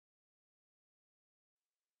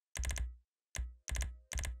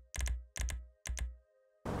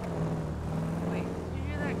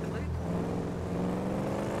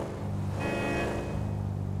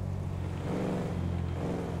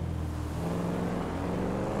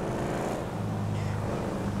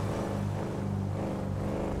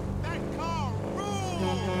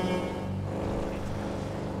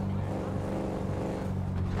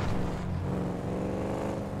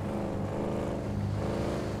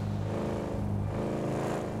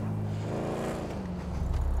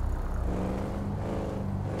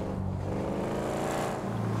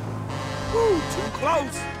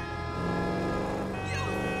close! You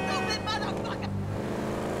stupid motherfucker!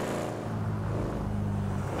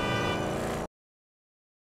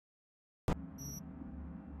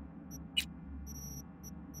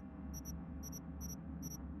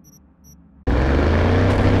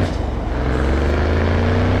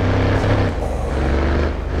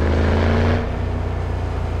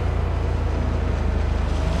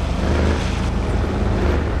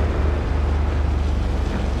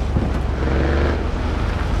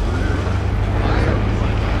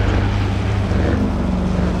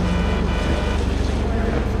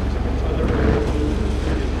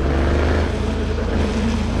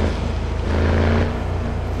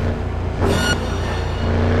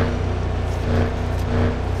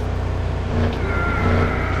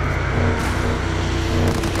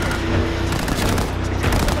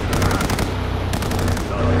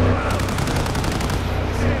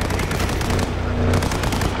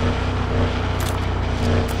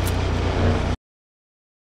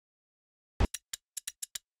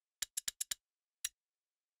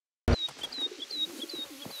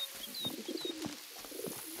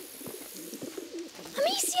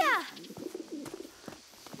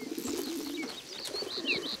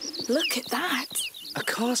 Look at that. A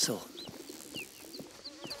castle.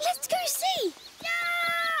 Let's go see.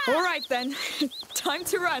 Yeah! All right then. Time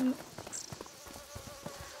to run.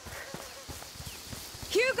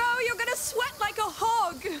 Hugo, you're gonna sweat like a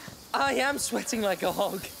hog. I am sweating like a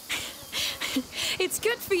hog. It's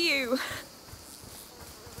good for you.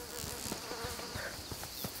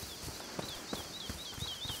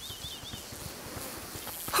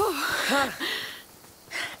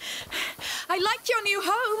 I like your new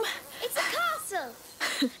home. It's a castle.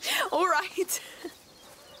 All right.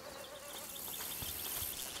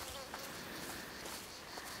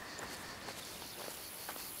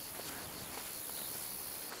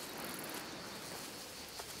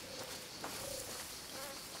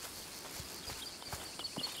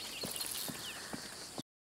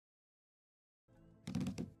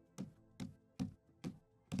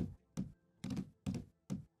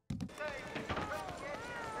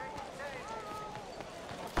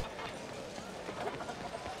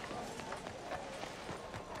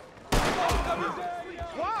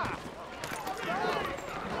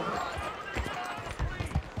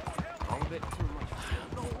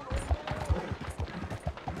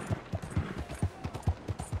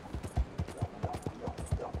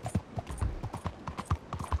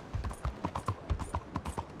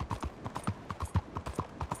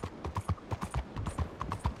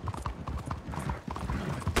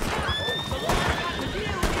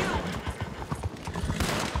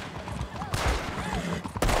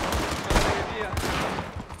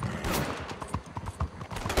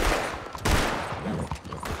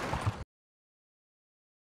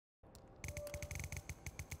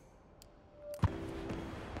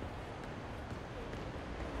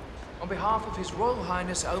 On behalf of His Royal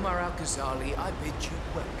Highness Omar Al-Ghazali, I bid you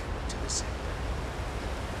welcome to the center.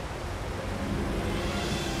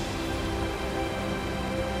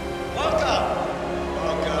 Welcome!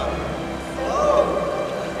 Welcome.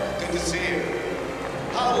 Oh, good to see you.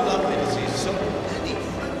 How lovely to see so many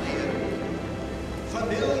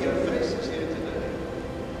familiar faces here today.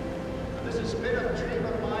 And this has been a dream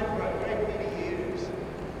of mine for a great many years.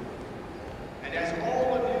 And as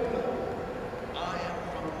all of you know, I am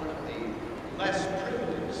from one of the less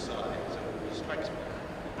privileged sides of the respectable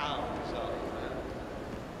Al-Ghazali family.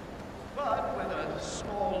 But with a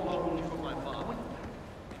small loan from my father,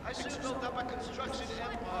 I soon built up a construction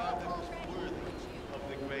empire that was worthy of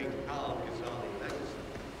the great Al-Ghazali legacy.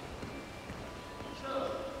 So,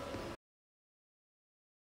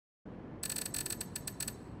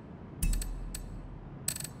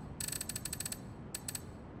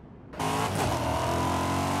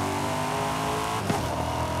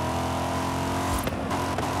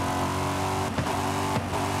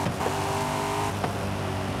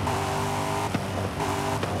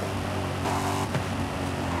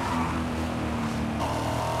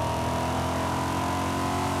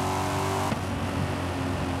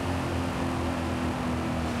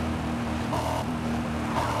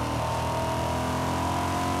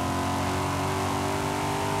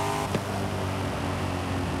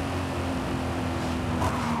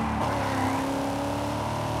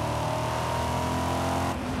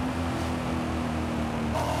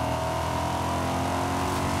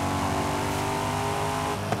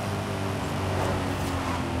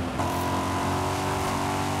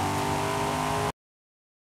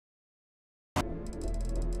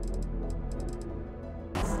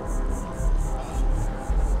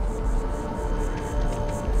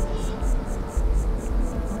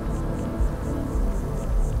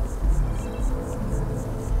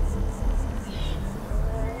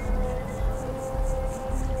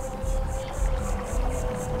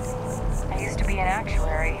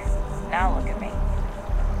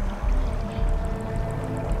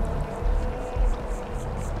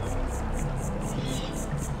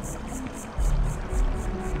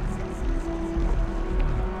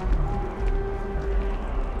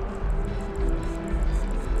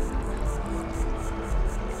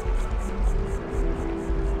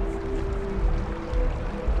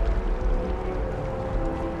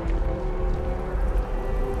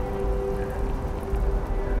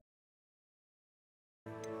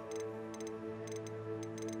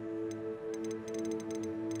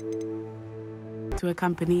 to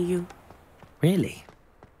accompany you. Really?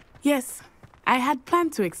 Yes, I had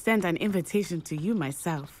planned to extend an invitation to you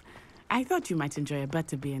myself. I thought you might enjoy a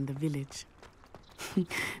butterbeer in the village.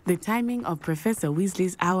 The timing of Professor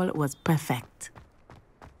Weasley's owl was perfect.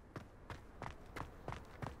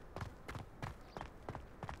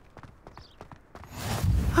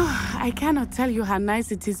 I cannot tell you how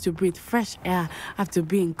nice it is to breathe fresh air after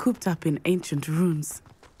being cooped up in ancient ruins.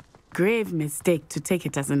 Grave mistake to take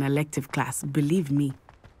it as an elective class, believe me.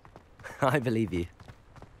 I believe you.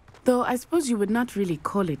 Though I suppose you would not really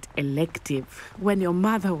call it elective when your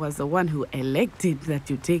mother was the one who elected that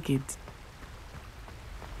you take it.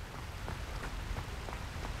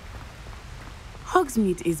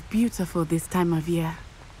 Hogsmeade is beautiful this time of year.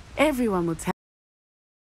 Everyone will tell.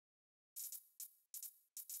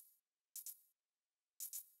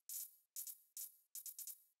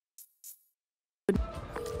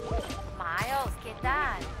 Miles, ¿qué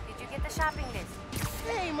tal? Did you get the shopping list?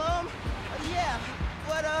 Hey, Mom. Yeah,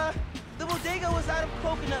 but, the bodega was out of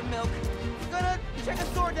coconut milk. Gonna check a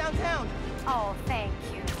store downtown. Oh, thank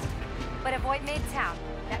you. But avoid Midtown.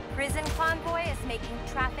 That prison convoy is making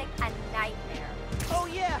traffic a nightmare. Oh,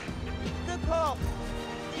 yeah. Good call.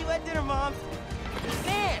 See you at dinner, Mom.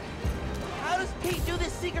 Man, how does Pete do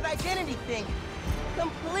this secret identity thing?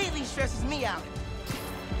 Completely stresses me out.